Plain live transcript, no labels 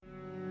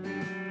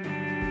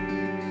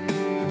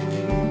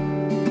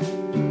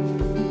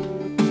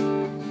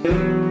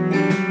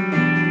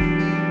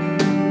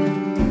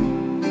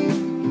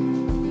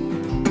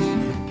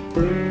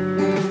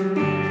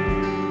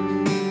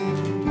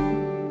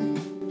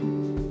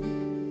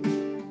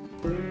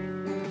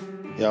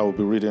Yeah, we'll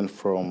be reading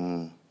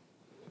from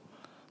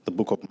the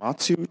book of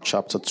Matthew,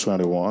 chapter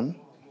 21,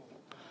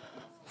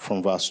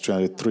 from verse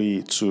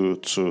 23 to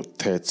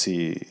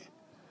 32.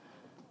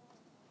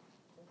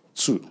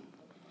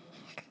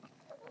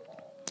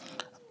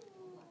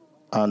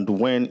 And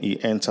when he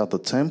entered the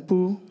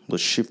temple, the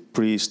chief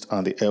priests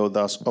and the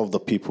elders of the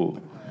people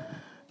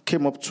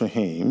came up to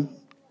him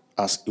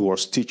as he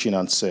was teaching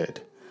and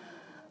said,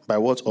 "By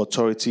what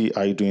authority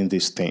are you doing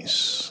these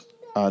things?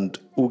 And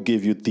who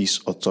gave you this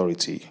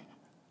authority?"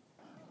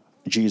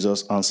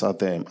 Jesus answered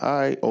them,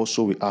 "I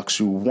also will ask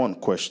you one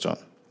question.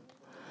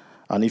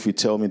 And if you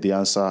tell me the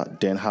answer,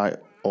 then I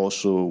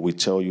also will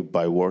tell you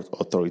by what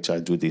authority I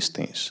do these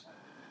things.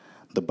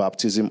 The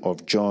baptism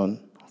of John,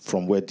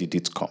 from where did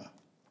it come?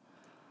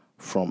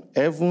 From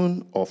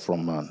heaven or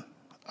from man?"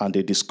 And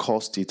they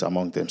discussed it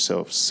among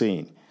themselves,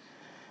 saying,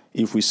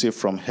 "If we say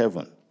from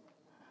heaven,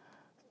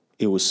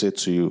 he will say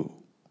to you,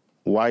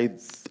 why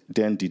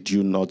then did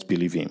you not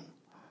believe him?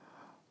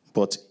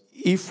 But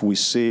if we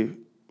say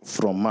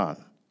from man,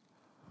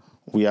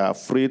 we are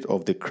afraid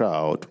of the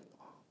crowd,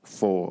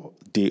 for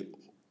they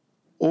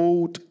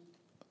hold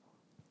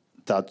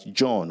that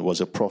John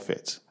was a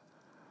prophet."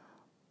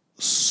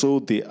 So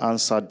they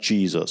answered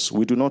Jesus,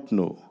 "We do not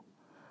know."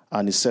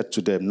 And he said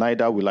to them,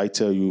 "Neither will I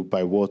tell you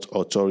by what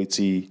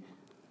authority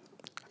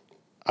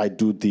I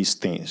do these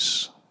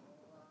things.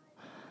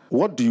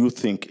 What do you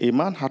think? A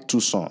man had 2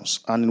 sons,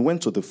 and he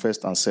went to the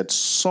first and said,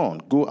 'Son,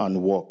 go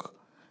and work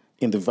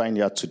in the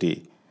vineyard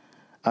today.'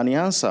 And he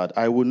answered,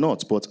 'I will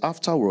not.' But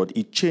afterward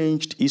he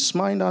changed his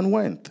mind and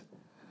went.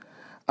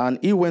 And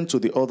he went to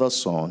the other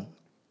son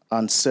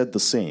and said the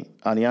same.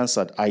 And he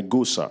answered, 'I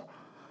go, sir,'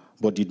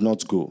 but did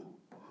not go.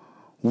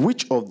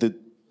 Which of the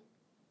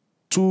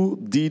 2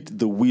 did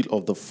the will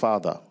of the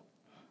Father?"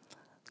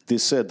 They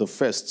said, "The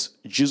first."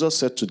 Jesus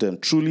said to them,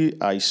 "Truly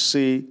I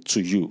say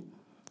to you,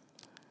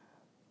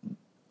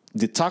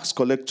 the tax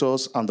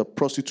collectors and the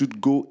prostitute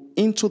go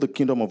into the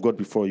kingdom of God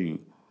before you.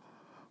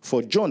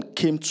 For John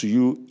came to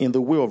you in the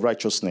way of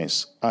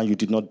righteousness, and you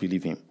did not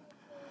believe him.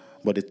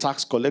 But the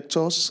tax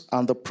collectors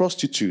and the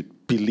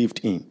prostitute believed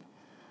him.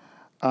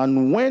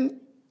 And when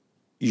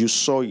you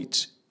saw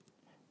it,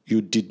 you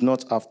did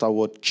not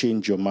afterward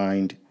change your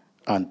mind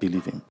and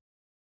believe him."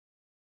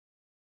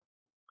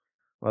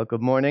 Well,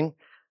 good morning.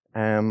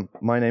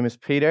 My name is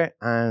Peter,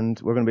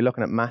 and we're going to be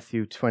looking at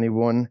Matthew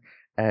 21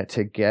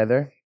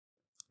 together.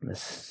 The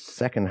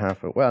second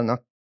half, well,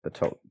 not the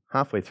total,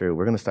 halfway through.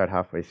 We're going to start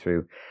halfway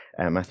through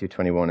Matthew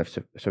 21.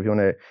 So if you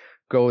want to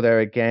go there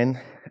again,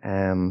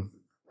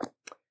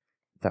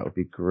 that would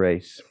be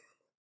great.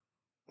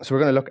 So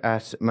we're going to look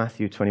at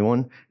Matthew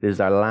 21. This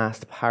is our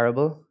last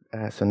parable.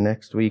 So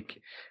next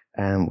week,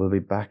 we'll be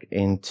back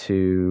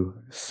into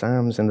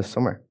Psalms in the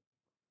summer.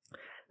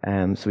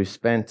 So we've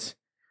spent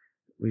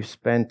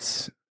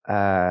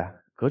a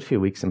good few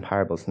weeks in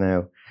parables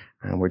now,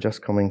 and we're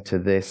just coming to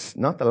this,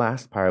 not the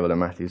last parable in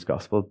Matthew's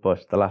Gospel,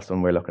 but the last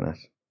one we're looking at.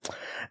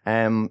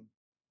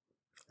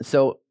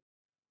 So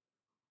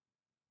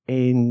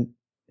in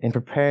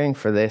preparing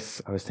for this,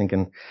 I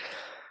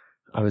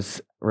was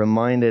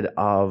reminded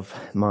of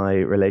my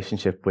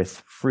relationship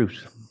with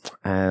fruit.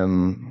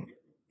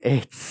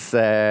 It's,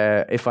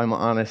 if I'm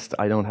honest,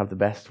 I don't have the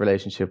best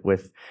relationship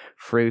with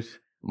fruit.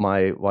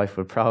 My wife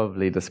would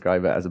probably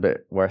describe it as a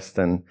bit worse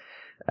than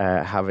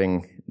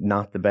having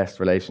not the best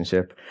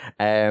relationship.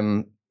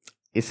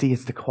 You see,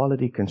 it's the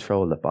quality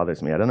control that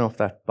bothers me. I don't know if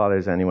that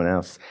bothers anyone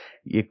else.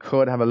 You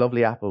could have a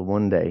lovely apple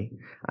one day,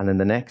 and then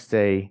the next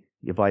day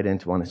you bite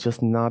into one. It's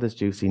just not as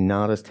juicy,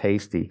 not as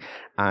tasty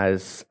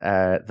as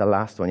the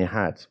last one you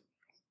had.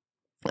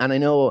 And I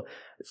know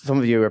some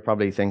of you are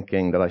probably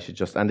thinking that I should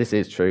just, and this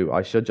is true,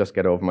 I should just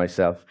get over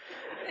myself.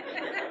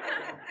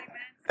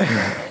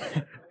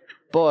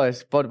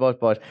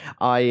 But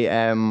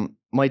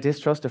my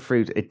distrust of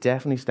fruit, it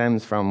definitely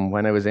stems from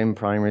when I was in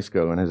primary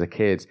school and as a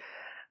kid.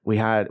 We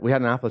had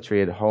an apple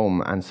tree at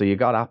home, and so you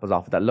got apples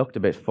off it that looked a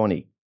bit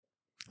funny.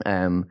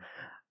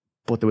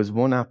 But there was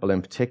one apple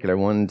in particular,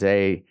 one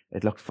day,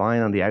 it looked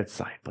fine on the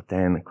outside, but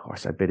then, of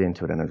course, I bit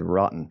into it and it was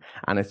rotten.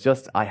 And it's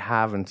just, I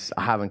haven't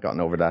gotten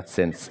over that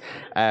since.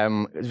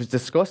 It was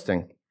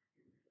disgusting.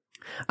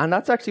 And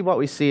that's actually what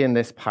we see in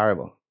this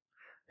parable.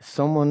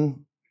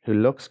 Someone who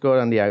looks good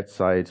on the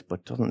outside,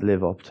 but doesn't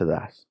live up to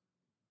that.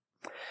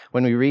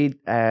 When we read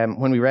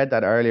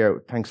that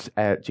earlier, thanks,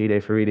 G-Day,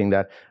 for reading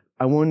that,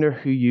 I wonder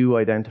who you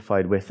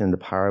identified with in the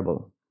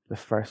parable, the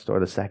first or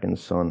the second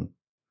son.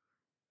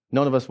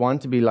 None of us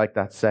want to be like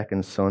that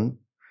second son.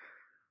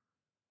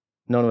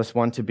 None of us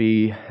want to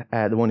be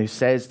the one who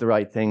says the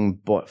right thing,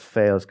 but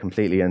fails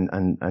completely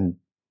and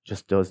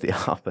just does the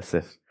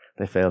opposite.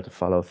 They fail to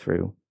follow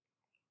through.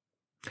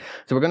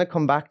 So we're going to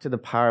come back to the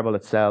parable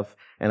itself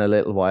in a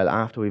little while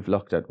after we've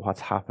looked at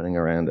what's happening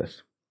around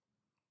it.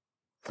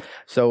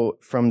 So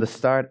from the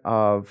start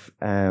of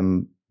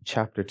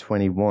chapter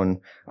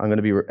 21, I'm going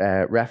to be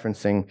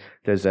referencing,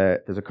 there's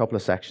a couple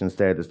of sections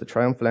there. There's the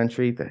triumphal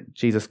entry,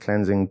 Jesus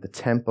cleansing the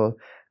temple,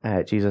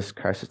 Jesus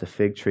curses the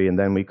fig tree, and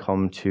then we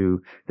come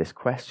to this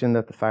question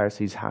that the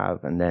Pharisees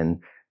have, and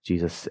then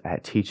Jesus'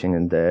 teaching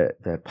in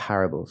the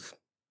parables.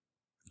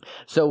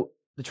 So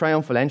the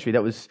triumphal entry,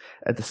 that was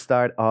at the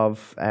start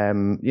of,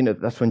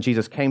 that's when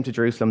Jesus came to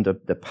Jerusalem.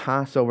 The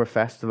Passover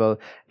festival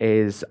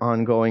is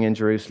ongoing in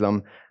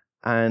Jerusalem,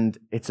 and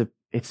it's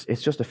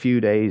just a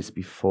few days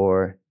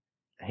before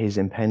his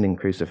impending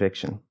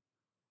crucifixion.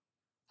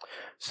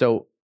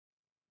 So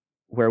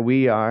where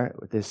we are,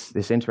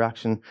 this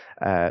interaction,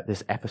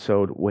 this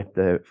episode with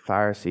the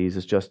Pharisees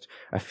is just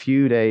a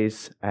few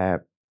days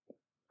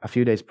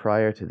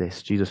prior to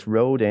this. Jesus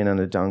rode in on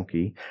a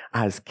donkey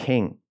as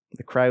king.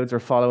 The crowds were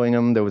following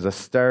him. There was a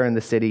stir in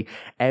the city.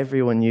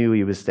 Everyone knew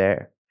he was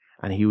there,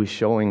 and he was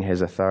showing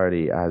his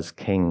authority as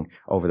king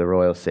over the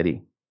royal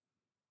city.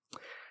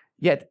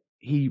 Yet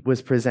he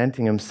was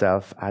presenting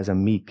himself as the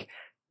meek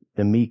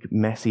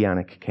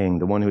messianic king,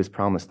 the one who was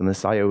promised, the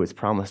Messiah who was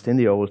promised in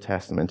the Old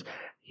Testament.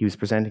 He was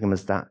presenting him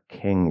as that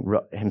king,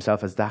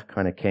 himself as that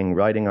kind of king,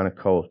 riding on a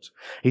colt.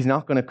 He's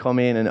not going to come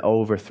in and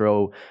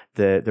overthrow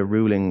the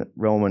ruling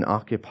Roman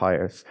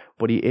occupiers,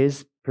 but he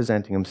is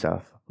presenting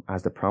himself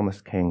as the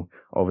promised king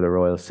over the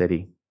royal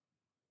city.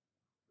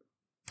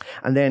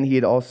 And then he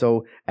had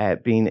also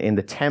been in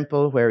the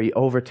temple where he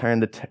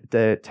overturned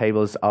the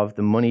tables of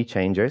the money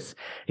changers.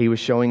 He was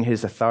showing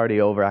his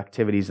authority over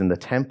activities in the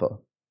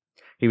temple.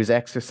 He was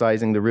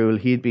exercising the rule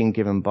he'd been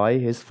given by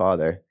his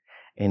father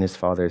in his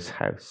father's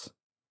house.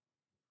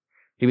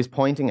 He was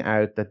pointing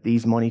out that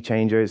these money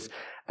changers,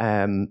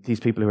 these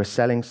people who were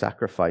selling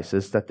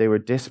sacrifices, that they were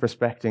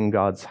disrespecting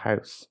God's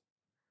house.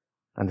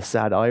 And the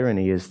sad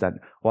irony is that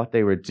what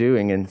they were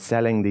doing in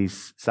selling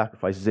these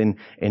sacrifices,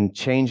 in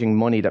changing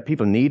money that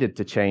people needed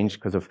to change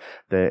because of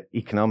the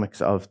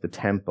economics of the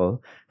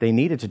temple, they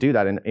needed to do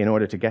that in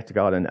order to get to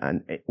God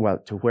and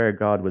to where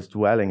God was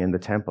dwelling in the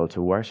temple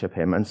to worship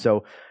him. And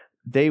so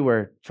they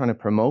were trying to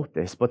promote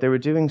this, but they were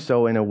doing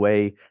so in a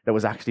way that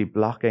was actually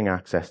blocking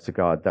access to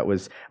God, that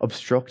was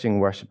obstructing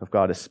worship of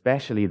God,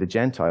 especially the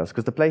Gentiles,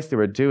 because the place they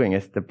were doing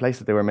it, the place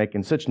that they were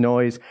making such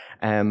noise,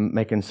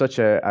 making such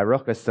a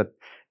ruckus that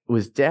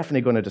was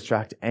definitely going to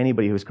distract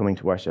anybody who was coming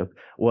to worship,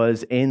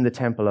 was in the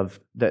temple of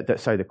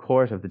the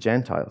court of the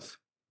Gentiles.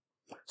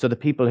 So the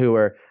people who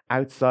were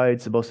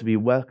outside, supposed to be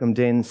welcomed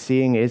in,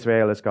 seeing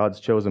Israel as God's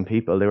chosen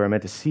people, they were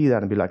meant to see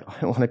that and be like,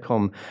 I want to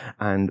come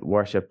and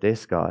worship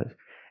this God.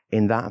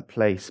 In that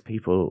place,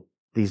 people,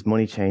 these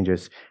money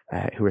changers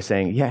who were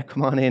saying, yeah,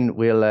 come on in,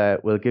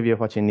 we'll give you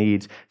what you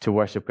need to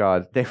worship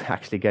God, they were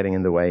actually getting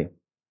in the way.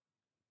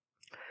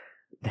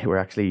 They were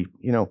actually,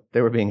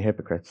 they were being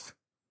hypocrites.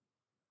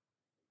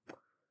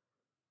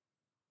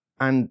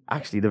 And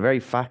actually, the very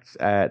fact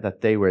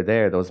that they were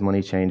there, those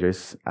money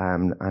changers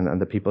and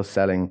the people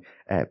selling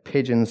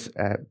pigeons,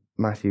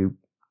 Matthew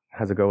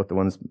has a go at the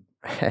ones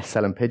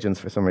selling pigeons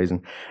for some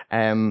reason.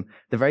 The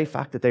very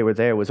fact that they were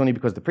there was only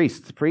because the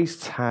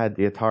priests had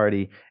the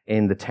authority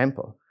in the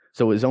temple.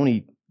 So it was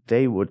only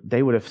they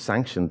would have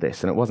sanctioned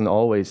this, and it wasn't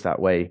always that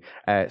way.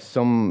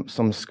 Some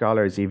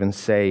scholars even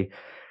say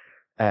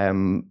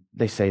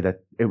they say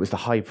that it was the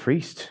high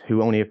priest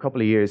who only a couple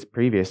of years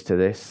previous to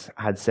this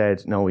had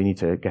said, no, we need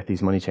to get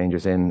these money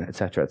changers in,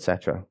 etc.,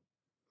 etc.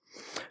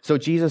 So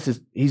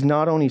Jesus he's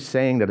not only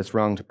saying that it's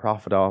wrong to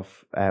profit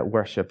off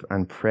worship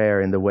and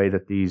prayer in the way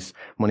that these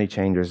money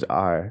changers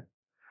are,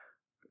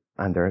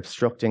 and they're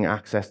obstructing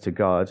access to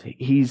God.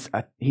 He's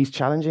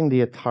challenging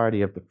the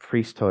authority of the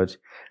priesthood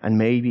and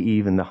maybe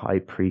even the high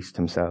priest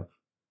himself.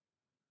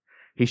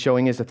 He's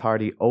showing his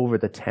authority over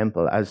the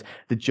temple as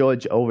the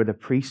judge over the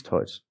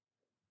priesthood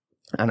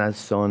and as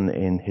son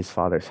in his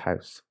father's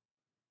house.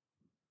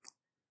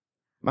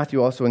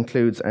 Matthew also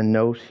includes a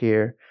note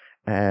here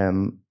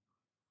in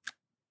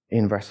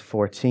verse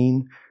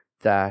 14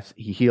 that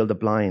he healed the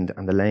blind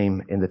and the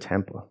lame in the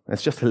temple.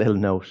 It's just a little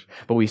note,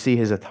 but we see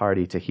his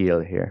authority to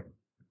heal here.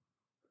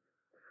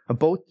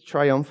 Both the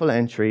triumphal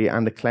entry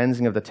and the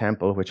cleansing of the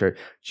temple, which are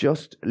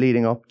just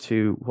leading up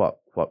to what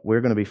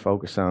we're going to be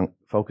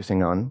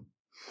focusing on,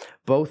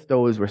 both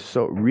those were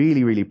so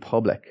really, really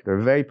public. They're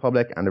very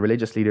public, and the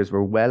religious leaders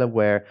were well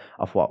aware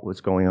of what was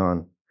going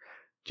on.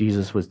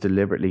 Jesus was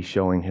deliberately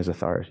showing his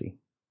authority.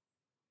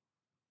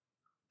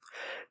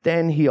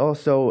 Then he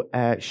also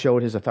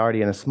showed his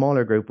authority in a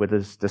smaller group with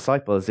his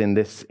disciples in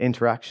this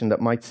interaction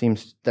that might seem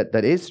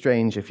that is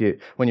strange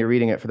when you're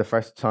reading it for the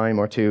first time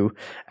or two,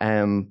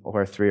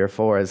 or three or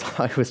four, as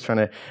I was trying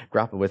to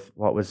grapple with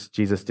what was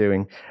Jesus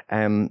doing.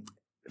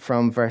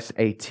 From verse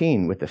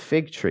 18 with the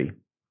fig tree.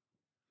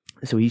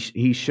 So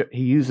he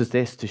uses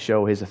this to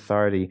show his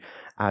authority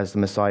as the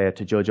Messiah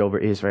to judge over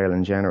Israel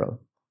in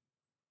general.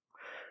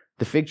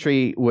 The fig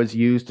tree was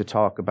used to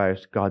talk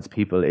about God's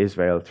people,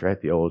 Israel,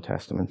 throughout the Old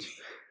Testament.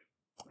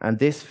 And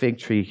this fig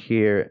tree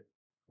here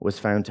was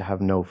found to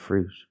have no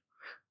fruit.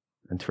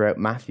 And throughout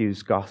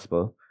Matthew's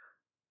gospel,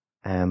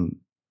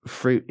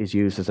 fruit is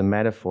used as a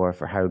metaphor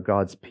for how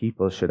God's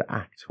people should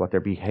act, what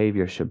their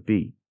behavior should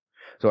be.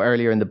 So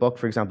earlier in the book,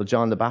 for example,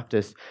 John the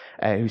Baptist,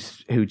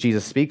 who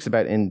Jesus speaks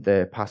about in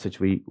the passage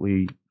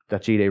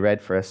that G-Day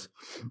read for us,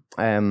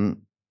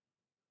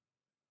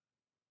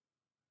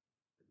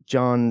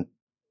 John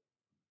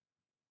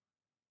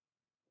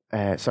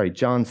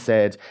John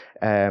said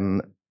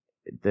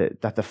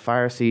that the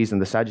Pharisees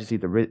and the Sadducees,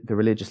 the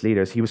religious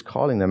leaders, he was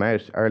calling them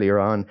out earlier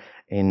on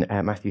in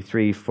Matthew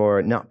 3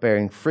 for not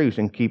bearing fruit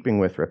in keeping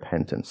with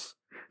repentance.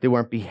 They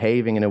weren't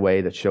behaving in a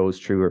way that shows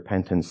true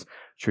repentance,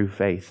 true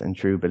faith, and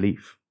true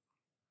belief.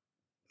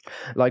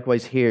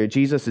 Likewise here,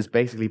 Jesus is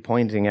basically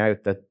pointing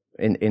out that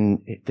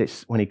in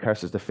this, when he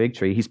curses the fig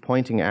tree, he's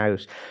pointing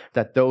out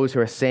that those who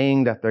are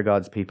saying that they're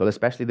God's people,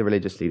 especially the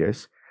religious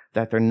leaders,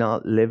 that they're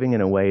not living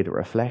in a way that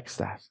reflects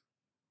that.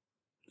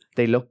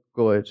 They look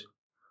good,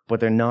 but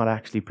they're not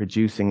actually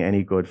producing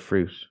any good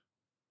fruit.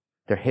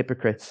 They're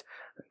hypocrites.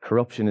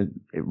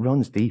 Corruption, it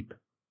runs deep.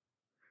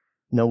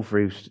 No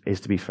fruit is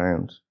to be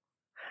found.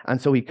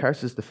 And so he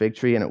curses the fig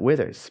tree and it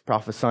withers,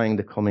 prophesying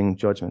the coming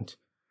judgment.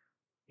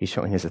 He's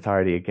showing his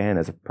authority again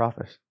as a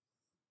prophet.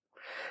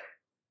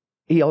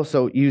 He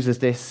also uses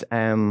this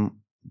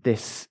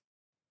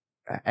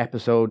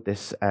episode,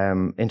 this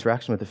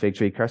interaction with the fig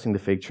tree, cursing the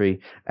fig tree.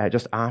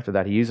 Just after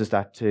that, he uses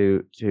that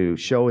to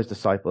show his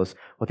disciples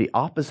what the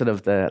opposite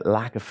of the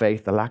lack of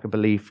faith, the lack of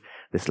belief,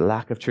 this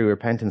lack of true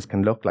repentance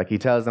can look like. He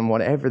tells them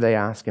whatever they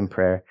ask in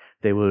prayer,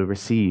 they will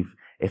receive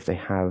if they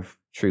have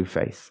true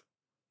faith.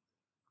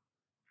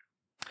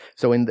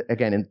 So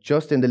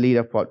just in the lead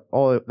up,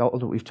 all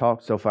that we've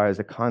talked so far is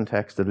the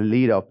context of the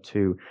lead up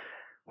to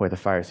where the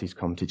Pharisees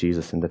come to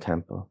Jesus in the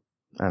temple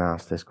and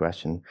ask this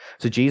question.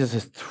 So Jesus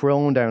has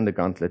thrown down the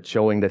gauntlet,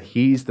 showing that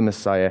he's the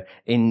Messiah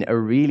in a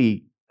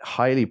really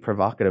highly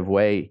provocative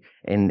way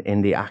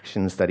in the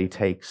actions that he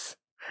takes.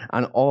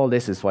 And all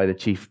this is why the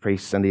chief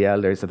priests and the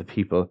elders of the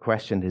people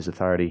questioned his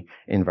authority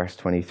in verse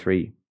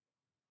 23.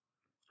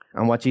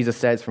 And what Jesus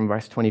says from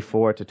verse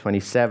 24 to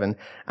 27,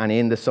 and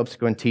in the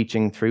subsequent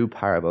teaching through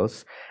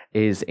parables,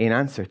 is in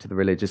answer to the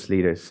religious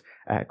leaders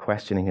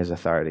questioning his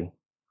authority.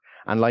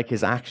 And like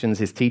his actions,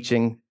 his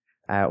teaching,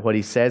 what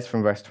he says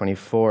from verse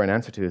 24 in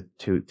answer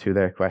to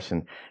their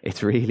question,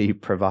 it's really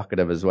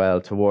provocative as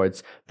well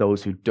towards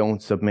those who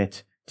don't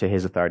submit to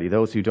his authority,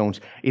 those who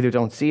either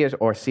don't see it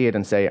or see it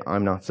and say,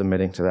 I'm not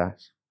submitting to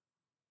that.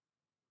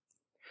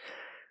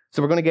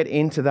 So we're going to get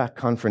into that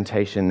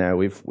confrontation now.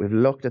 We've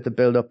looked at the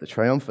build-up, the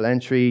triumphal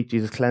entry,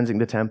 Jesus cleansing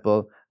the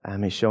temple,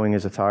 he's showing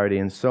his authority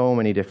in so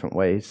many different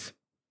ways.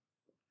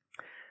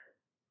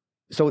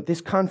 So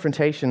this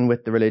confrontation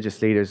with the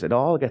religious leaders, it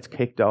all gets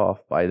kicked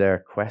off by their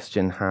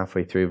question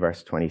halfway through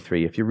verse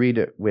 23. If you read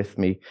it with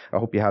me, I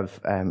hope you have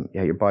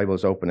your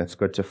Bibles open. It's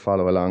good to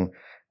follow along.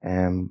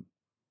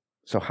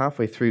 So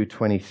halfway through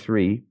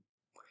 23,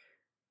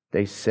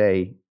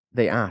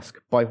 they ask,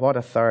 by what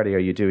authority are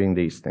you doing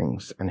these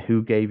things? And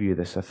who gave you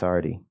this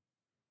authority?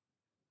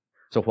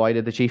 So why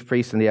did the chief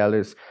priests and the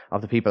elders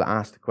of the people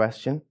ask the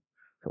question?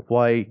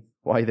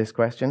 Why this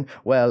question?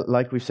 Well,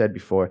 like we've said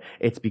before,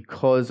 it's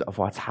because of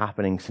what's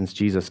happening since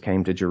Jesus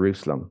came to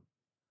Jerusalem.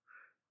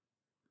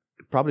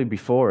 Probably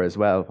before as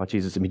well, what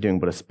Jesus has been doing,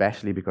 but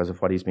especially because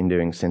of what he's been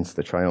doing since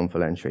the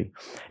triumphal entry.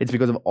 It's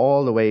because of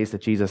all the ways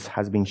that Jesus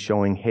has been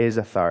showing his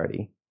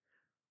authority,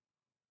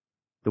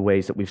 the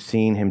ways that we've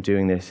seen him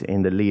doing this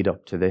in the lead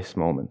up to this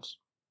moment.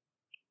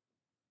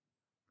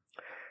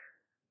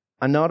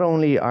 And not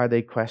only are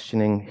they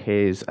questioning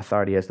his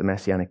authority as the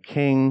Messianic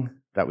king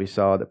that we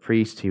saw, the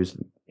priest,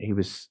 he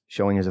was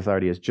showing his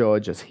authority as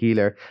judge, as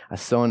healer,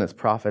 as son, as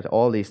prophet,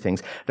 all these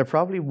things. They're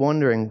probably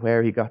wondering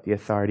where he got the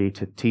authority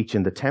to teach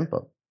in the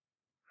temple,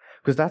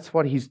 because that's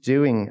what he's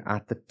doing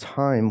at the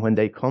time when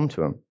they come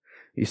to him.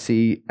 You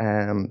see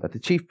that the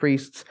chief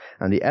priests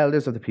and the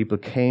elders of the people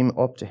came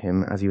up to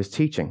him as he was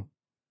teaching.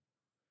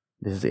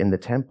 This is in the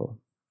temple.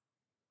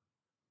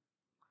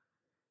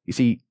 You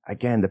see,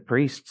 again, the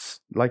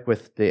priests, like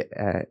with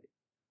the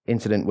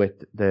incident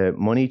with the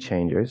money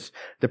changers,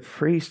 the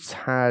priests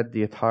had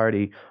the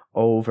authority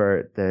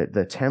over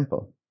the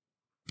temple.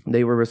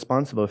 They were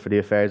responsible for the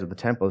affairs of the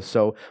temple.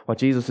 So what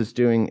Jesus is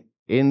doing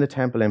in the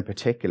temple in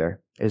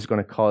particular is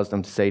going to cause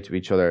them to say to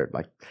each other,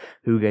 like,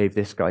 who gave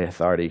this guy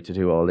authority to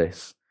do all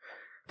this?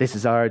 This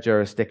is our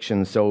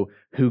jurisdiction, so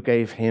who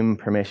gave him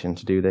permission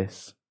to do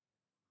this?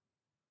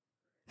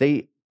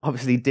 They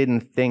obviously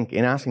didn't think,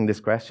 in asking this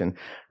question,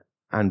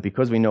 and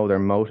because we know their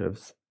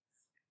motives,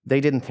 they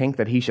didn't think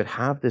that he should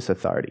have this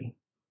authority.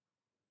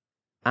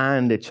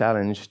 And it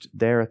challenged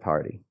their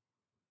authority.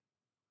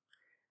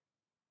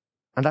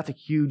 And that's a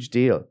huge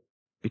deal,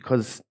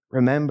 because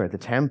remember, the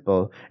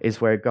temple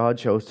is where God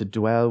chose to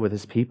dwell with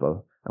his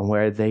people and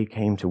where they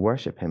came to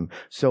worship him.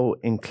 So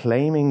in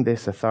claiming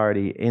this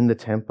authority in the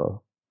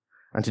temple,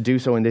 and to do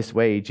so in this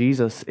way,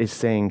 Jesus is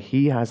saying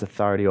he has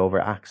authority over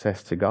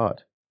access to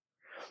God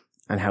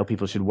and how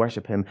people should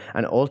worship him,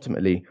 and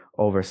ultimately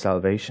over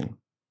salvation.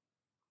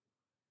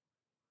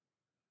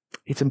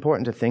 It's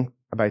important to think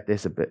about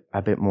this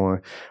a bit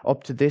more.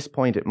 Up to this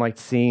point, it might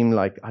seem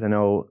like, I don't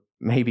know,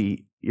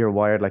 maybe you're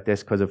wired like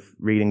this because of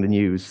reading the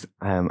news,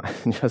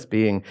 just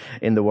being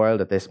in the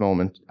world at this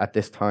moment, at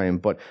this time.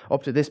 But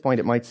up to this point,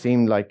 it might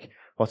seem like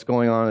what's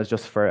going on is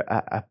just for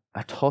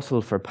a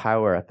tussle for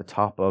power at the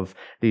top of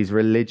these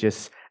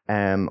religious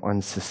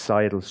and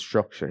societal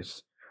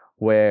structures,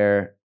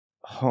 where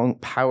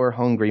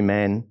power-hungry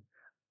men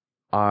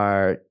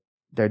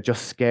they're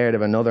just scared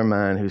of another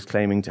man who's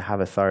claiming to have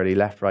authority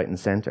left, right, and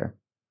center.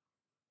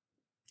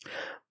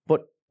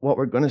 But what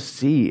we're going to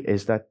see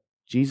is that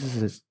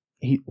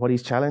what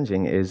he's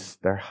challenging is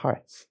their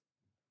hearts.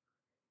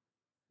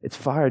 It's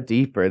far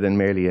deeper than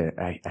merely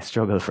a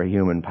struggle for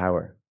human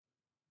power.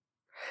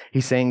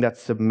 He's saying that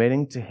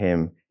submitting to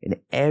him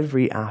in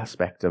every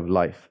aspect of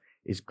life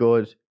is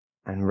good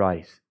and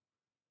right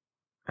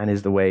and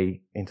is the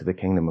way into the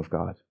kingdom of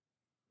God.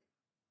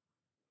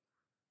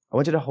 I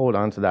want you to hold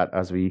on to that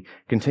as we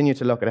continue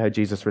to look at how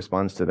Jesus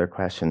responds to their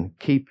question.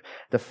 Keep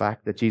the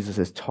fact that Jesus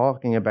is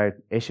talking about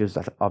issues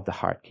of the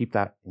heart. Keep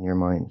that in your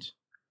mind.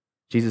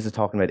 Jesus is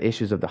talking about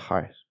issues of the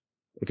heart.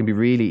 It can be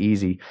really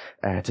easy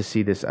to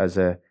see this as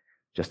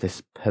just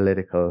this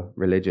political,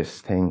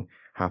 religious thing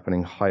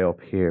happening high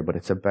up here, but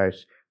it's about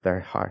their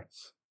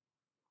hearts.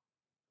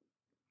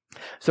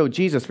 So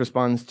Jesus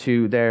responds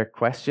to their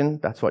question.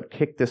 That's what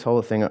kicked this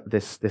whole thing,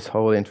 this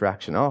whole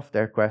interaction off,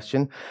 their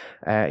question.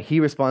 He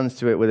responds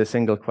to it with a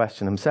single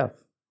question himself.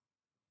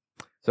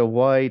 So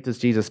why does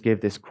Jesus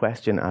give this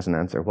question as an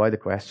answer? Why the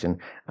question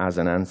as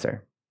an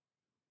answer?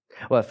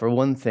 Well, for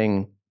one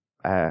thing,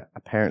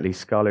 apparently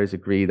scholars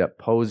agree that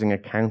posing a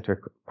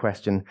counter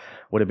question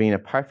would have been a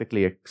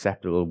perfectly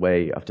acceptable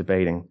way of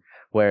debating,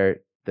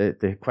 where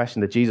the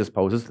question that Jesus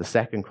poses, the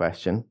second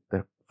question,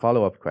 the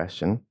follow-up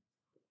question,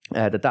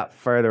 that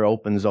further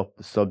opens up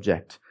the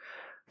subject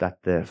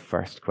that the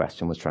first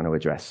question was trying to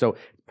address. So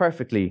it's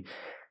perfectly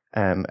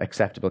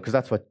acceptable, because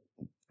that's what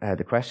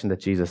the question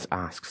that Jesus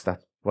asks,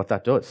 that's what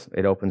that does.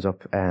 It opens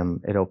up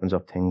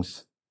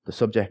things, the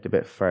subject, a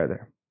bit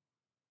further.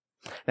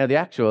 Now, the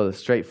actual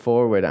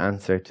straightforward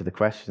answer to the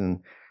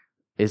question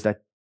is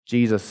that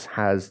Jesus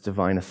has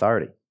divine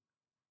authority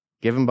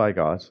given by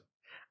God,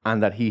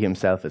 and that he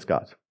himself is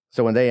God.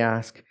 So when they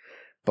ask,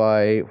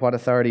 by what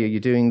authority are you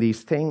doing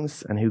these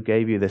things, and who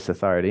gave you this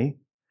authority?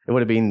 It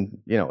would have been,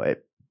 the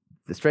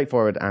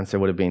straightforward answer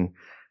would have been,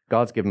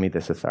 God's given me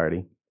this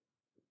authority,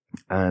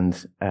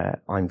 and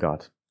I'm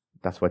God.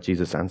 That's what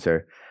Jesus'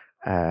 answer,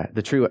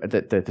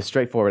 the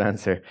straightforward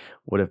answer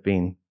would have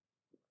been.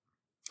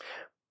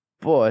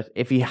 But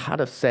if he had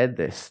have said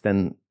this,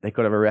 then they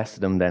could have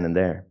arrested him then and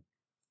there.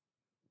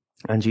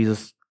 And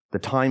Jesus, the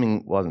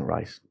timing wasn't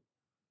right.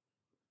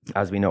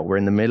 As we know, we're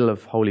in the middle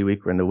of Holy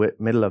Week, we're in the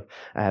middle of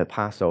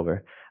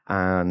Passover,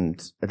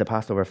 and the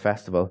Passover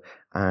festival.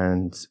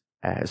 And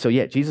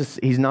Jesus,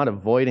 he's not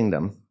avoiding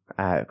them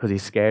because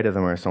he's scared of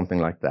them or something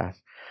like that.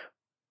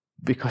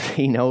 Because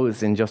he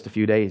knows in just a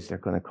few days they're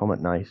going to come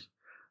at night.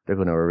 They're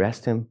going to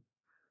arrest him.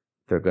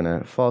 They're going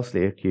to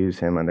falsely accuse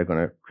him, and they're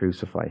going to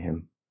crucify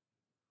him.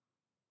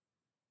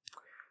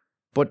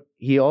 But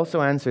he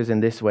also answers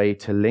in this way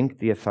to link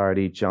the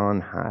authority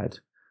John had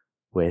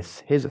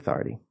with his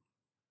authority.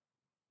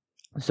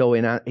 So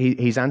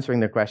he's answering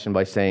their question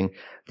by saying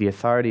the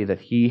authority that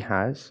he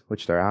has,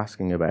 which they're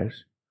asking about,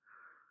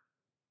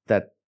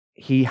 that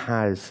he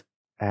has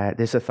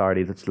this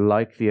authority that's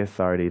like the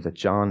authority that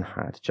John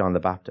had, John the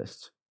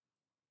Baptist.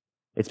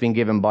 It's been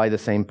given by the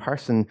same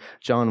person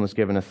John was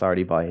given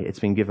authority by. It's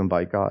been given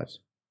by God.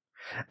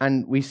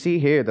 And we see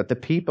here that the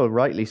people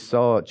rightly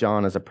saw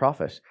John as a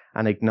prophet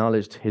and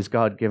acknowledged his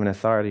God-given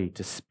authority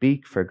to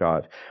speak for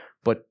God.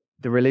 But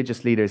the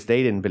religious leaders,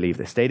 they didn't believe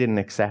this. They didn't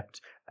accept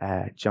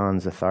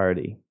John's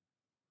authority.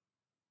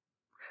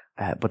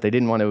 But they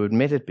didn't want to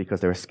admit it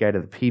because they were scared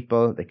of the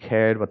people. They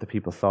cared what the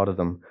people thought of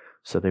them,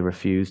 so they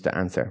refused to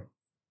answer.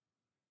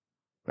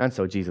 And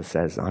so Jesus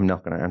says, I'm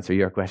not going to answer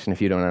your question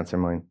if you don't answer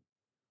mine.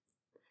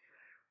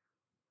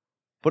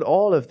 But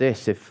all of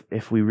this,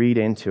 if we read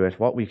into it,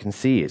 what we can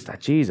see is that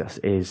Jesus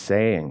is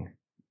saying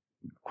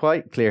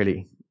quite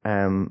clearly,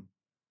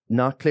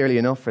 not clearly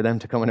enough for them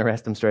to come and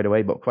arrest him straight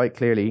away, but quite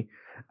clearly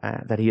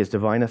that he has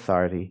divine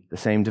authority, the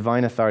same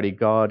divine authority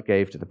God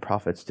gave to the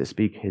prophets to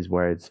speak his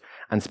words,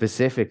 and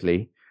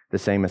specifically the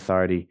same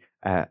authority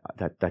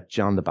that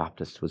John the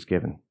Baptist was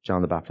given,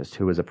 John the Baptist,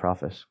 who was a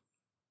prophet.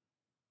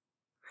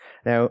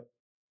 Now,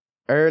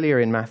 earlier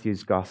in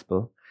Matthew's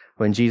Gospel,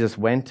 when Jesus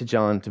went to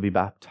John to be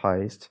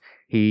baptized,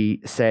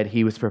 he said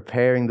he was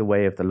preparing the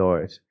way of the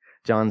Lord.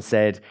 John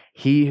said,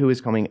 "He who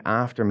is coming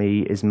after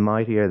me is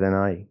mightier than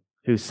I,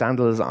 whose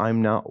sandals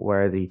I'm not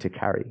worthy to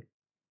carry."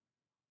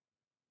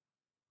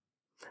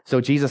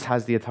 So Jesus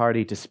has the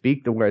authority to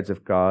speak the words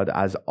of God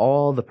as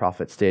all the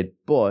prophets did,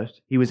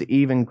 but he was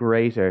even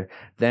greater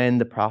than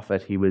the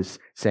prophet he was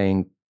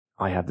saying,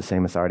 I have the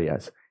same authority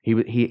as. He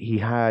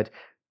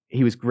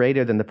was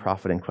greater than the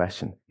prophet in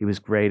question. He was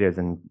greater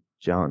than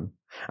John.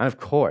 And of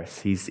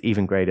course, he's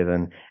even greater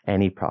than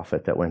any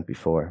prophet that went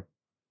before.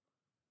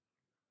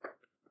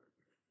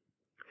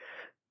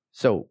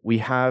 So we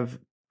have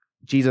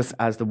Jesus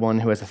as the one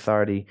who has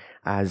authority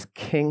as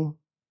king,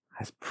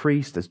 as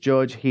priest, as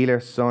judge,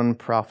 healer, son,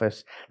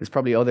 prophet. There's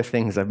probably other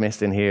things I've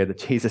missed in here that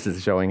Jesus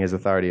is showing his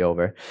authority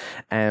over.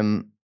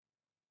 And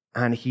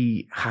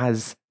he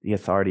has the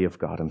authority of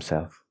God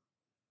himself.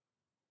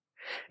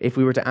 If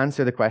we were to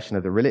answer the question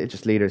of the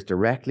religious leaders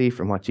directly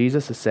from what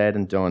Jesus has said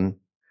and done,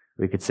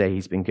 we could say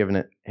he's been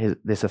given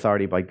this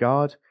authority by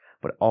God,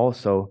 but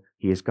also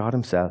He is God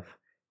himself.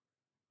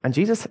 And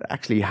Jesus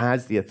actually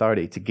has the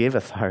authority to give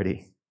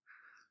authority.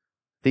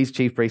 These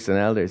chief priests and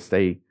elders,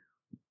 they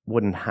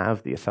wouldn't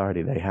have the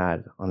authority they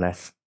had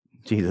unless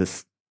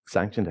Jesus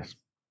sanctioned it.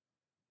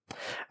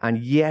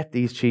 And yet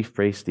these chief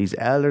priests, these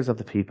elders of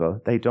the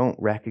people, they don't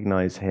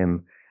recognize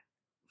him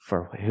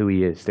for who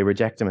he is. They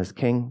reject him as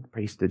king,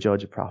 priest, the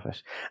judge, a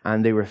prophet,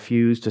 and they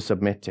refuse to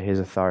submit to his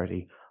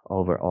authority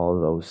over all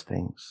those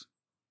things.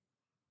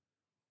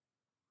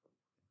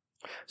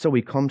 So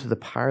we come to the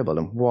parable,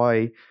 and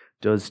why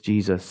does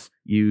Jesus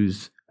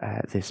use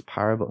this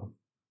parable?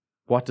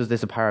 What does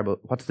this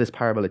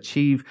parable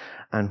achieve,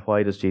 and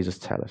why does Jesus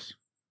tell us?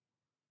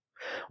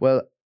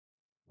 Well,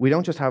 we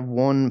don't just have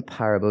one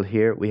parable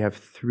here, we have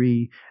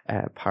three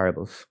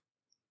parables.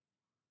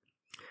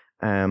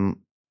 And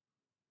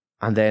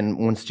then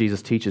once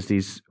Jesus teaches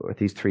these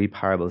three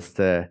parables,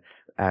 the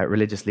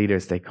religious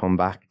leaders, they come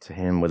back to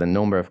him with a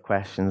number of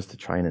questions to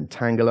try and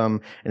entangle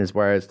him in his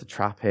words, to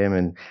trap him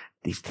in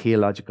these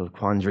theological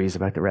quandaries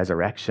about the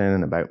resurrection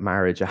and about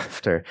marriage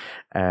after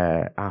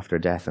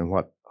death, and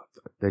what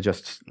they're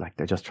just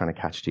trying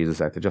to catch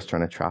Jesus out. They're just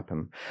trying to trap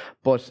him.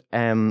 But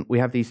we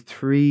have these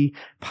three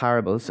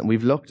parables, and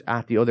we've looked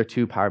at the other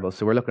two parables.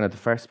 So we're looking at the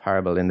first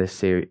parable in this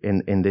series,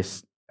 in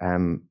this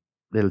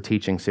little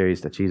teaching series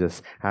that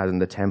Jesus has in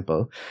the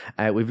temple.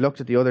 We've looked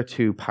at the other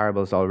two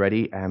parables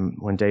already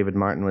when David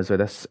Martin was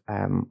with us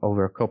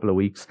over a couple of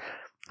weeks.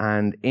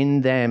 And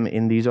in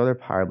these other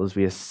parables,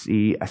 we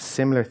see a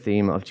similar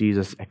theme of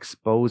Jesus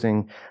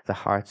exposing the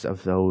hearts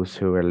of those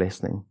who are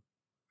listening,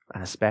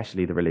 and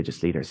especially the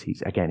religious leaders.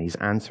 He's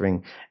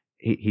answering,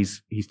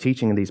 he's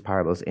teaching in these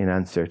parables in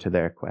answer to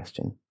their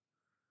question.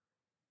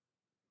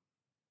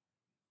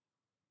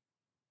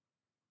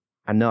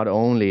 And not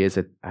only is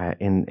it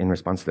in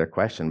response to their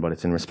question, but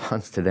it's in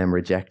response to them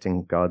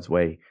rejecting God's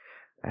way,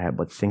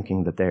 but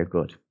thinking that they're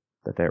good,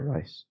 that they're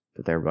right,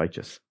 that they're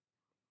righteous.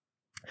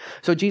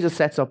 So Jesus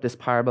sets up this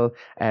parable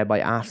by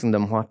asking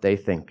them what they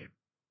think.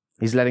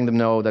 He's letting them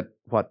know that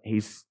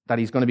he's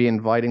going to be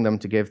inviting them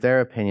to give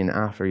their opinion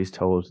after he's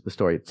told the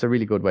story. It's a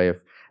really good way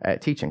of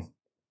teaching.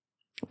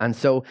 And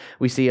so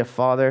we see a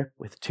father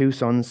with two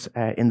sons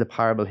in the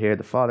parable here.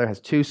 The father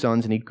has two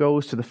sons, and he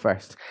goes to the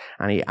first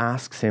and he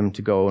asks him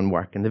to go and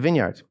work in the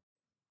vineyard.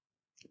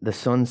 The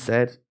son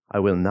said, "I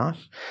will not."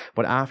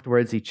 But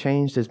afterwards he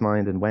changed his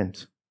mind and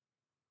went.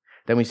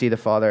 Then we see the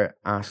father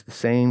ask the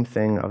same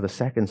thing of the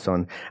second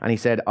son, and he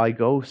said, "I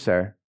go,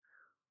 sir."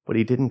 But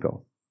he didn't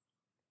go.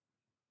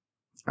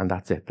 And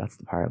that's it. That's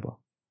the parable.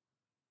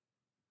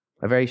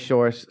 A very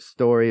short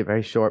story, a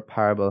very short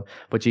parable,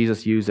 but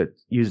Jesus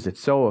uses it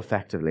so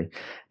effectively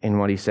in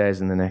what he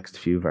says in the next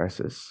few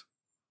verses.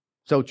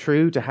 So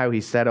true to how he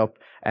set up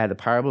the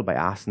parable by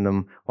asking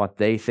them what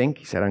they think.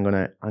 He said, I'm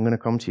going to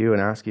come to you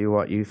and ask you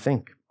what you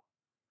think.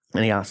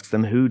 And he asks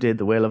them, who did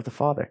the will of the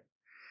Father?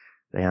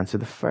 They answer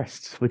the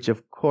first, which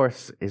of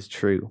course is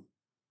true.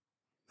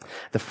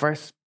 The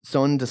first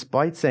son,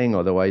 despite saying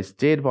otherwise,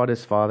 did what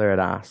his father had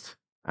asked,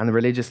 and the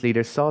religious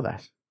leaders saw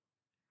that.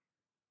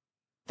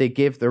 They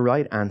give the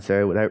right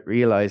answer without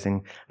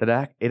realizing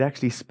that it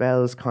actually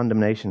spells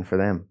condemnation for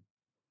them.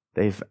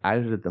 They've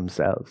outed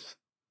themselves.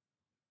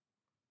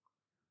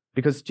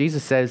 Because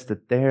Jesus says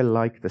that they're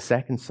like the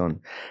second son.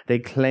 They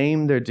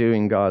claim they're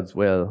doing God's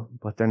will,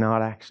 but they're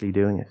not actually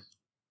doing it.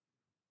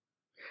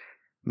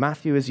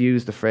 Matthew has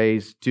used the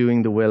phrase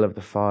doing the will of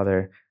the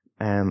Father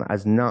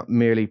as not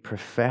merely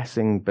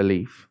professing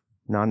belief,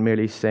 not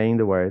merely saying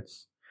the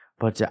words,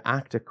 but to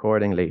act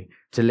accordingly,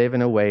 to live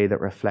in a way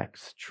that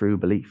reflects true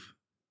belief.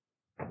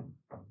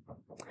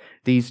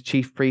 These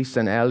chief priests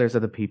and elders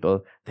of the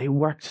people, they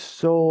worked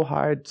so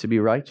hard to be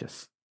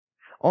righteous.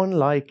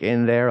 Unlike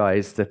in their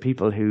eyes, the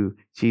people who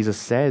Jesus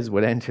says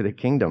would enter the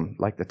kingdom,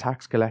 like the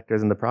tax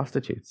collectors and the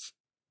prostitutes.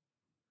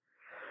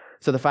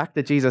 So the fact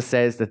that Jesus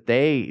says that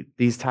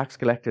these tax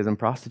collectors and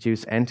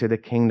prostitutes enter the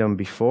kingdom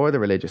before the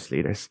religious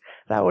leaders,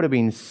 that would have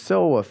been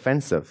so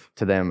offensive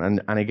to them.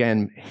 And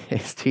again,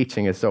 his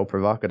teaching is so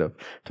provocative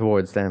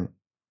towards them.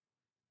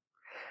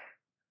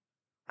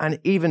 And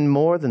even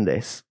more than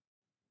this,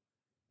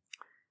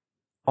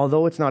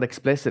 although it's not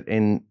explicit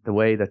in the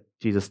way that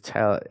Jesus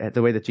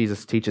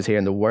teaches here,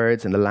 in the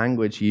words and the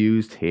language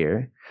used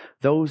here,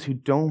 those who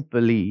don't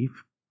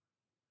believe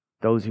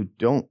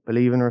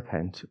and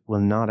repent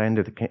will not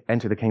enter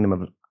the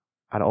kingdom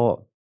at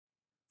all.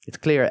 It's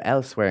clear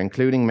elsewhere,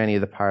 including many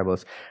of the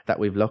parables that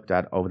we've looked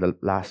at over the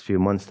last few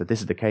months, that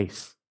this is the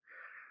case.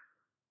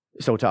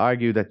 So to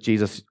argue that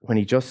Jesus, when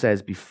he just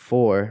says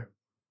before,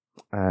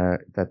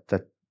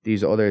 that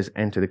these others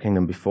enter the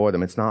kingdom before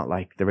them, it's not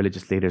like the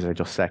religious leaders are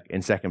just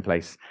in second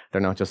place.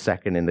 They're not just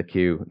second in the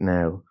queue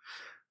now.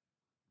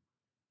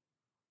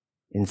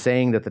 In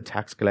saying that the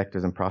tax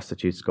collectors and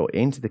prostitutes go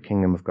into the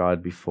kingdom of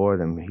God before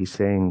them, he's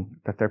saying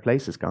that their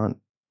place is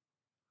gone.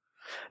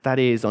 That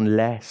is,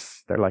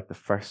 unless they're like the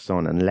first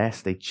son,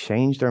 unless they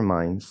change their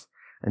minds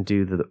and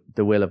do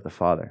the will of the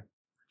Father,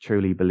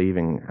 truly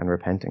believing and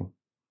repenting.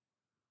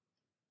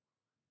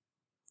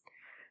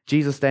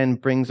 Jesus then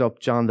brings up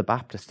John the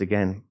Baptist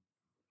again.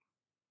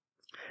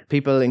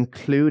 People,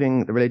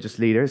 including the religious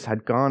leaders,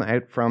 had gone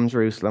out from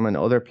Jerusalem and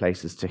other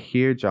places to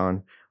hear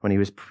John when he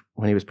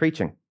was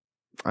preaching.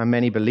 And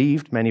many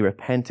believed, many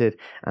repented,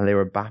 and they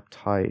were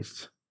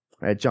baptized.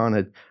 John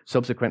had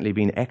subsequently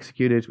been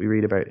executed, we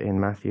read about in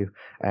Matthew,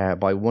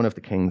 by one of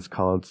the kings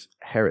called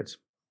Herod.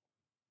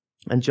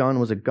 And John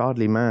was a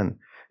godly man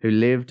who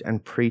lived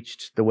and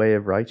preached the way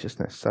of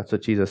righteousness. That's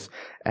what Jesus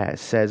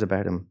says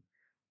about him,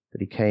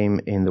 that he came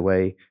in the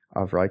way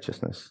of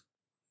righteousness.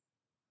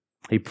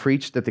 He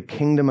preached that the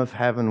kingdom of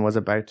heaven was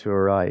about to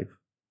arrive.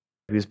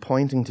 He was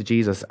pointing to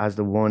Jesus as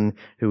the one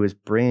who was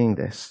bringing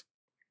this.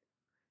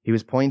 He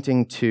was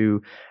pointing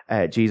to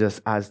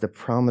Jesus as the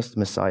promised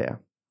Messiah,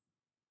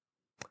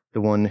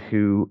 the one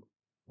who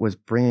was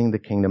bringing the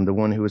kingdom, the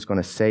one who was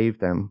going to save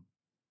them,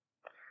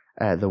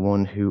 the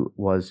one who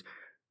was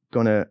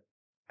going to,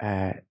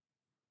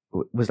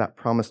 was that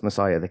promised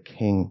Messiah, the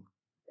King.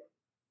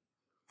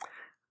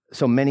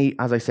 So many,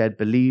 as I said,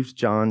 believed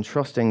John,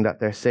 trusting that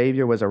their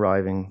Savior was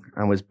arriving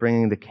and was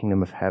bringing the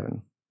kingdom of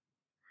heaven.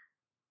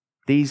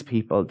 These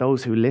people,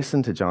 those who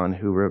listened to John,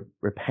 who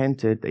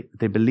repented,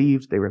 they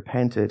believed, they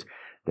repented,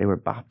 they were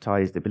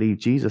baptized, they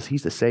believed Jesus,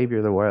 he's the Savior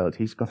of the world,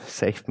 he's going to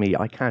save me,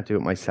 I can't do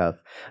it myself.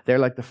 They're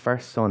like the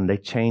first son, they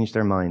changed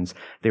their minds,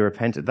 they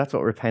repented. That's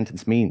what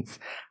repentance means,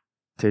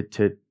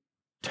 to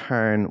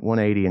turn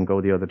 180 and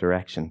go the other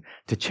direction,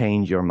 to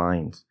change your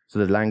mind. So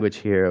the language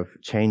here of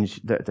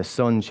change, the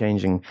son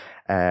changing,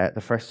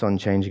 the first son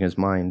changing his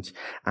mind,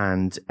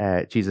 and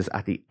Jesus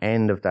at the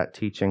end of that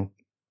teaching,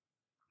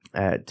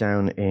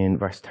 down in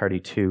verse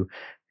 32,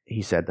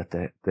 he said that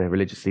the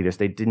religious leaders,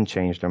 they didn't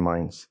change their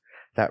minds.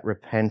 That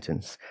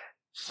repentance,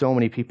 so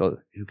many people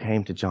who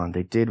came to John,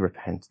 they did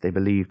repent, they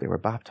believed, they were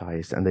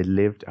baptized, and they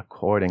lived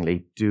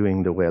accordingly,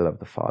 doing the will of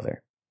the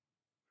Father.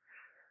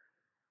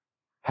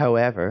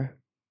 However,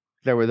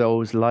 there were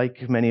those,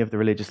 like many of the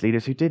religious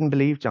leaders, who didn't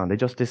believe John. They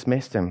just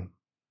dismissed him.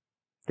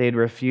 They had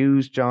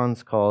refused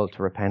John's call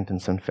to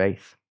repentance and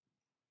faith.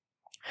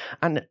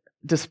 And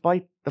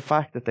despite the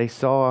fact that they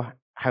saw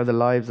how the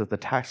lives of the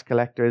tax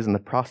collectors and the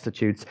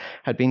prostitutes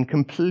had been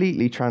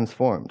completely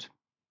transformed.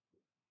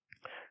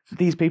 So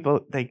these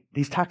people,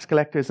 these tax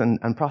collectors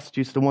and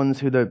prostitutes, the ones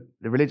who the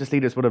religious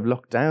leaders would have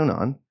looked down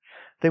on,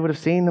 they would have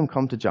seen them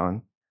come to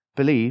John,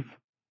 believe,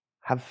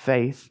 have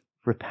faith,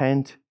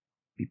 repent,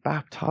 be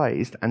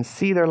baptized, and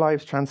see their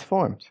lives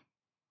transformed.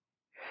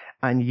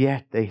 And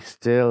yet they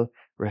still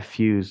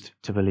refused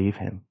to believe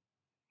him.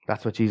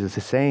 That's what Jesus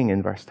is saying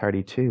in verse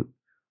 32.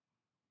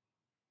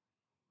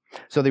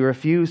 So they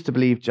refused to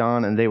believe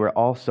John, and they were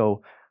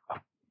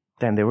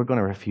going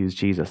to refuse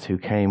Jesus, who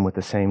came with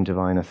the same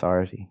divine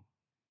authority.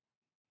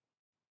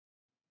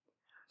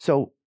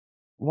 So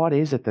what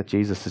is it that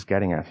Jesus is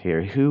getting at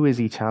here? Who is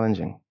he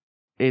challenging?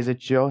 Is it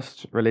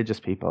just religious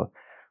people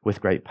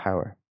with great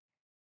power?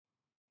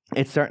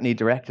 It's certainly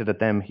directed at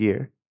them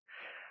here,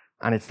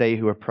 and it's they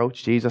who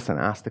approach Jesus and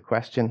ask the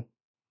question.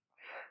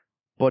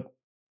 But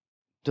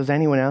does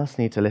anyone else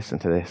need to listen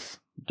to this?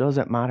 Does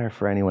it matter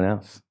for anyone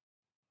else?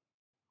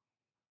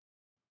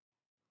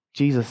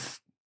 Jesus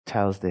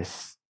tells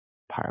this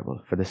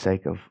parable for the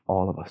sake of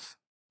all of us.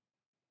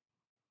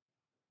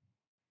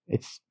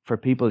 It's for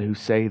people who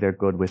say they're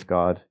good with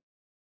God,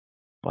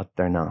 but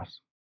they're not.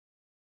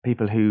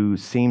 People who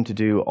seem to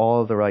do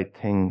all the right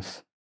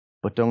things,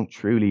 but don't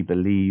truly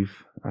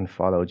believe and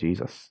follow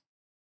Jesus.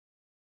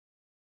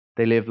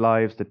 They live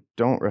lives that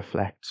don't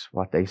reflect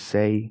what they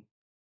say.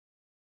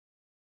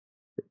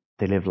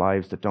 They live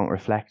lives that don't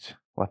reflect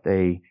what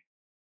they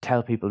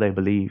tell people they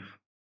believe.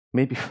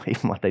 Maybe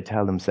even what they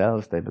tell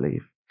themselves they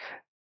believe.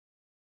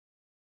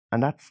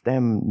 And that's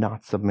them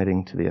not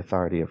submitting to the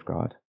authority of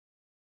God.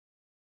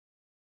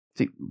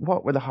 See,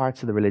 what were the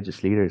hearts of the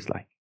religious leaders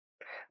like?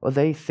 Well,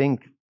 they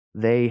think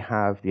they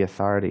have the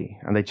authority,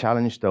 and they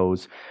challenge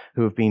those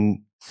who have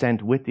been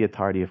sent with the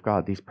authority of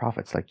God, these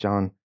prophets like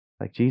John,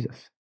 like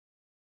Jesus.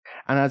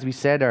 And as we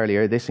said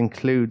earlier, this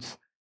includes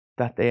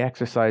that they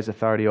exercise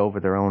authority over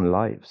their own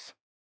lives.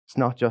 It's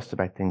not just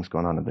about things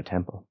going on in the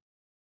temple.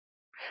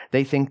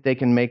 They think they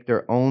can make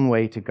their own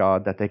way to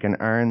God, that they can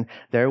earn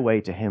their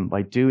way to him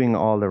by doing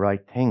all the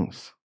right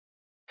things.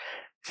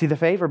 See, the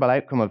favorable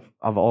outcome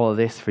of all of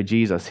this for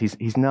Jesus,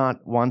 he's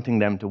not wanting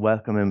them to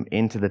welcome him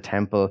into the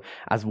temple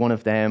as one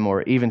of them,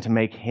 or even to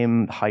make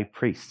him the high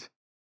priest.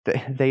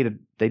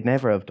 They'd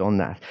never have done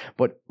that.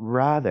 But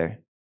rather,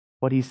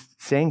 what he's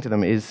saying to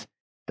them is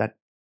that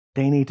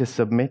they need to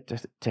submit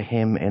to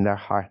him in their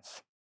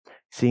hearts,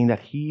 seeing that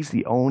he's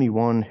the only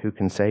one who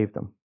can save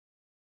them.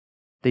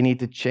 They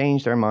need to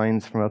change their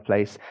minds from a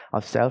place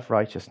of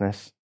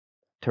self-righteousness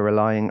to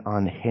relying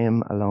on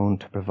him alone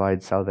to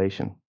provide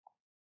salvation.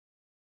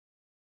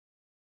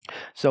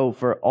 So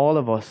for all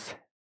of us,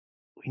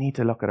 we need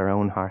to look at our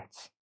own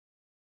hearts.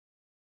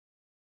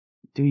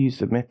 Do you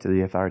submit to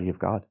the authority of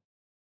God?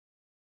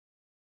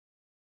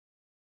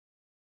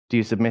 Do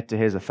you submit to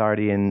his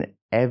authority in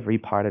every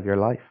part of your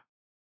life?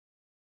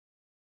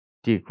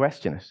 Do you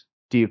question it?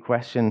 Do you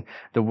question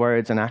the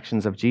words and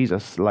actions of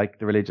Jesus like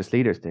the religious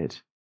leaders did,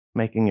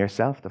 making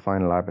yourself the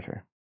final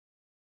arbiter?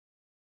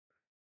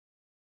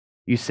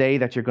 You say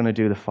that you're going to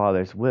do the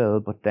Father's will,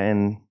 but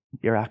then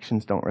your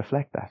actions don't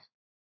reflect that?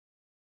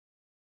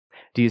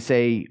 Do you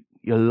say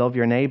you'll love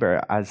your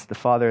neighbor as the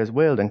Father has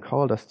willed and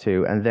called us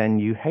to, and then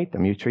you hate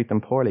them, you treat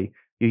them poorly,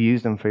 you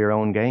use them for your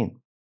own gain?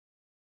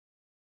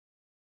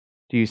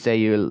 Do you say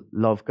you'll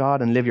love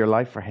God and live your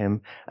life for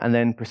Him, and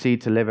then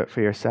proceed to live it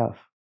for yourself?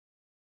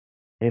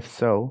 If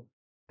so,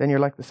 then you're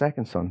like the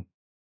second son.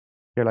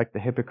 You're like the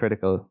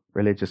hypocritical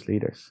religious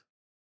leaders.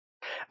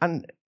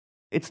 And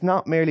it's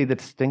not merely the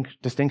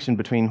distinction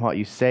between what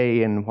you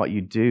say and what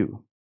you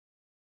do.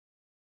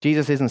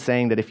 Jesus isn't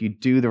saying that if you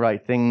do the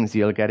right things,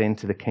 you'll get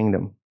into the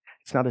kingdom.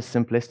 It's not as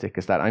simplistic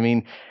as that. I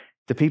mean,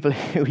 the people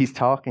who he's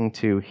talking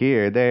to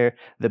here, they're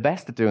the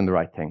best at doing the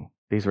right thing,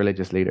 these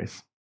religious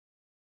leaders.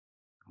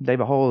 They've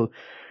all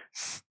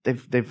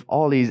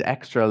these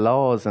extra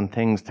laws and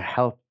things to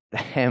help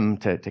them,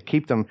 to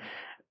keep them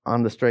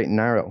on the straight and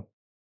narrow.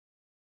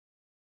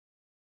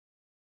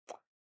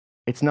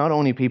 It's not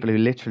only people who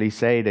literally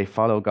say they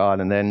follow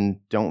God and then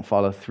don't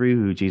follow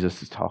through who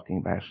Jesus is talking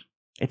about.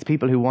 It's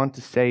people who want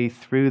to say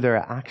through their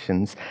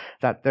actions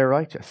that they're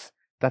righteous,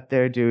 that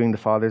they're doing the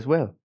Father's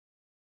will.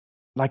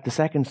 Like the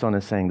second son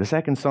is saying, the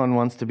second son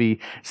wants to be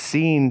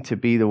seen to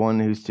be the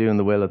one who's doing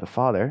the will of the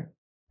Father.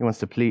 He wants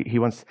to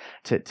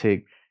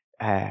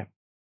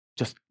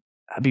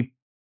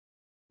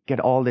get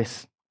all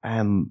this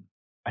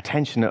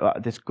attention,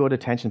 this good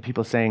attention.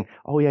 People saying,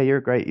 "Oh yeah, you're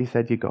great. You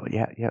said you go.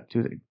 Yeah, do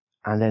it,"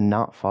 and then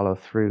not follow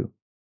through.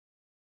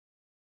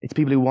 It's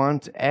people who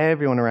want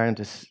everyone around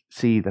to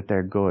see that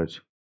they're good,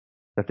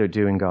 that they're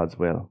doing God's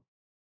will.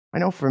 I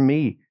know for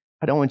me,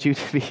 I don't want you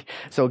to be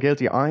so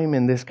guilty. I'm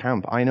in this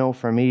camp. I know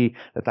for me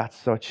that that's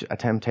such a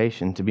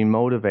temptation, to be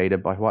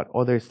motivated by what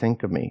others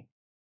think of me.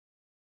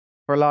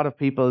 For a lot of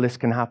people, this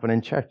can happen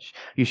in church.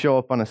 You show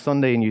up on a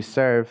Sunday and you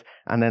serve,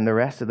 and then the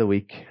rest of the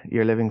week,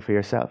 you're living for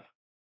yourself.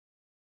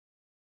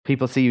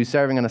 People see you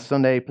serving on a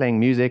Sunday, playing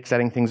music,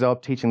 setting things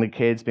up, teaching the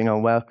kids, being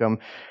on welcome,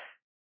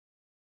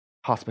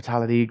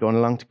 hospitality, going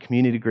along to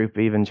community group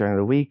even during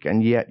the week,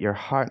 and yet your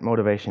heart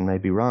motivation may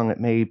be wrong. It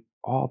may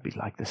all be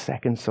like the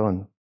second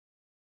son,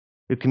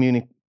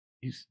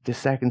 the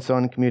second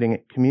son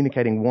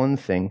communicating one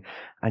thing,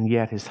 and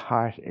yet his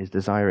heart is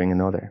desiring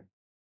another.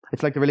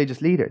 It's like the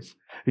religious leaders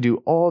who do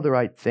all the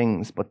right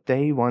things, but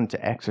they want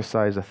to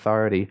exercise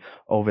authority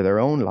over their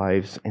own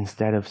lives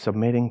instead of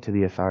submitting to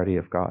the authority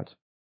of God.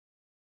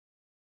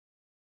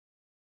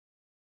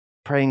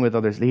 Praying with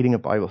others, leading a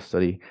Bible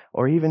study,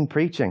 or even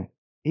preaching,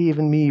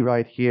 even me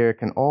right here,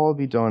 can all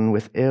be done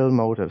with ill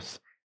motives,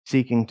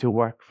 seeking to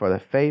work for the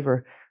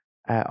favor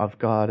of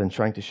God and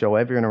trying to show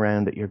everyone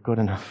around that you're good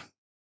enough,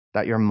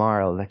 that you're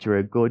moral, that you're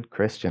a good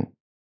Christian,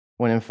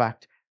 when in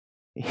fact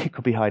you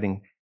could be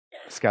hiding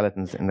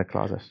skeletons in the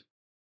closet.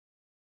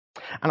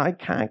 And I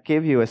can't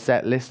give you a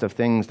set list of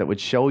things that would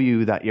show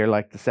you that you're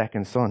like the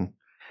second son.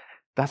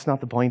 That's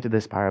not the point of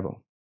this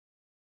parable.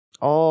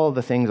 All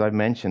the things I've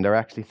mentioned are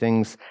actually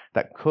things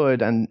that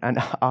could and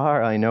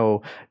are, I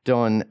know,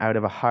 done out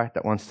of a heart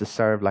that wants to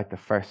serve like the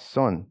first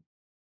son.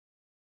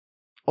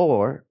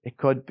 Or it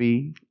could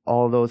be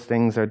all those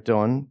things are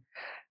done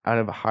out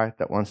of a heart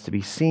that wants to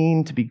be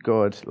seen to be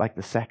good like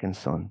the second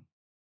son.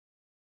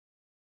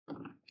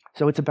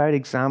 So it's about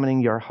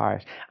examining your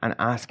heart and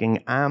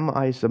asking, am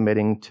I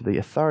submitting to the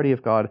authority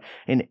of God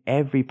in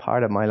every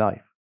part of my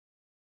life?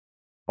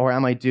 Or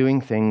am I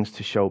doing things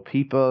to show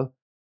people,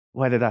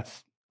 whether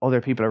that's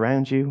other people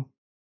around you,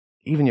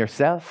 even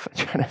yourself,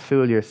 trying to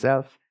fool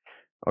yourself,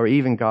 or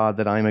even God,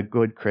 that I'm a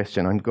good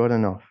Christian, I'm good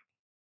enough?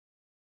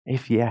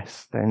 If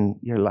yes, then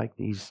you're like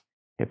these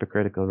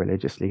hypocritical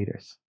religious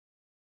leaders.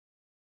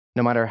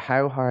 No matter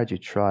how hard you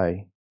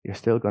try, you're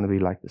still going to be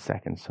like the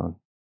second son.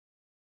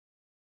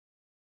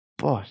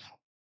 But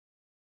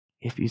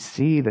if you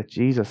see that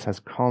Jesus has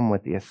come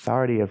with the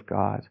authority of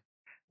God,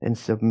 then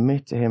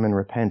submit to him and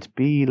repent.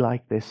 Be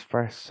like this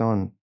first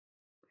son.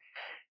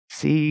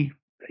 See,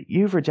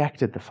 you've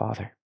rejected the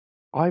Father.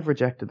 I've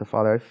rejected the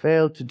Father. I've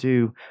failed to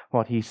do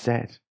what he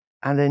said.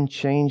 And then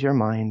change your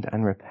mind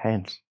and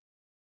repent.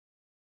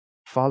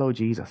 Follow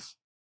Jesus.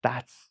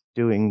 That's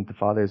doing the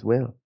Father's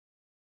will.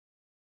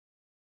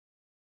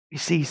 You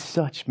see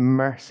such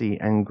mercy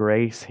and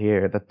grace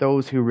here that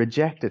those who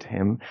rejected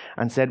him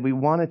and said we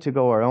wanted to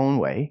go our own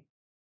way,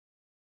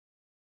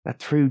 that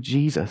through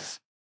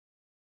Jesus,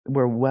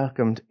 we're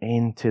welcomed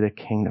into the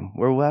kingdom.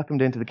 We're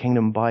welcomed into the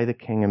kingdom by the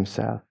King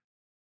himself.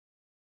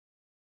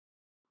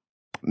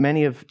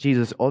 Many of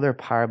Jesus' other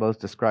parables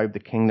describe the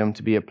kingdom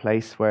to be a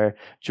place where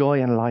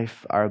joy and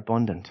life are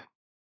abundant.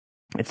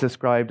 It's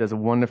described as a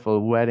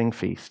wonderful wedding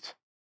feast.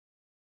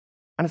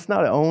 And it's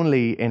not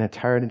only in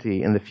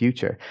eternity in the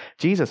future.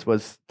 Jesus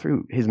was,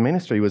 through his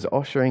ministry, was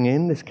ushering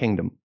in this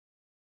kingdom.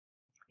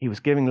 He was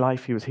giving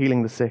life. He was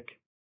healing the sick.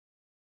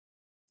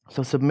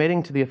 So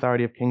submitting to the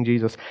authority of King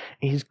Jesus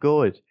is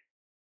good,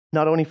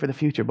 not only for the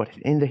future, but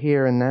in the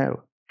here and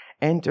now.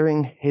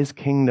 Entering his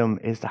kingdom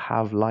is to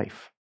have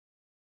life.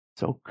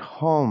 So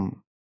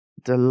come,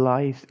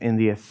 delight in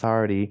the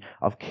authority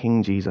of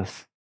King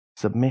Jesus.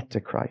 Submit to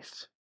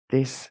Christ.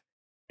 This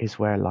is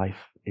where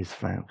life is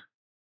found.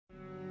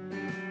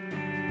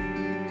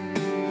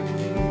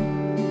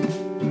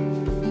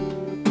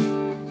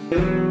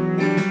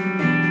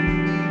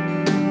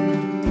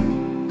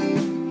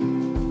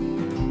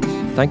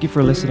 Thank you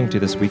for listening to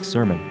this week's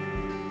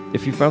sermon.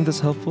 If you found this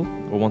helpful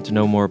or want to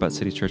know more about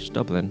City Church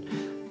Dublin,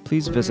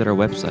 please visit our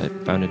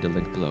website found in the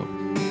link below.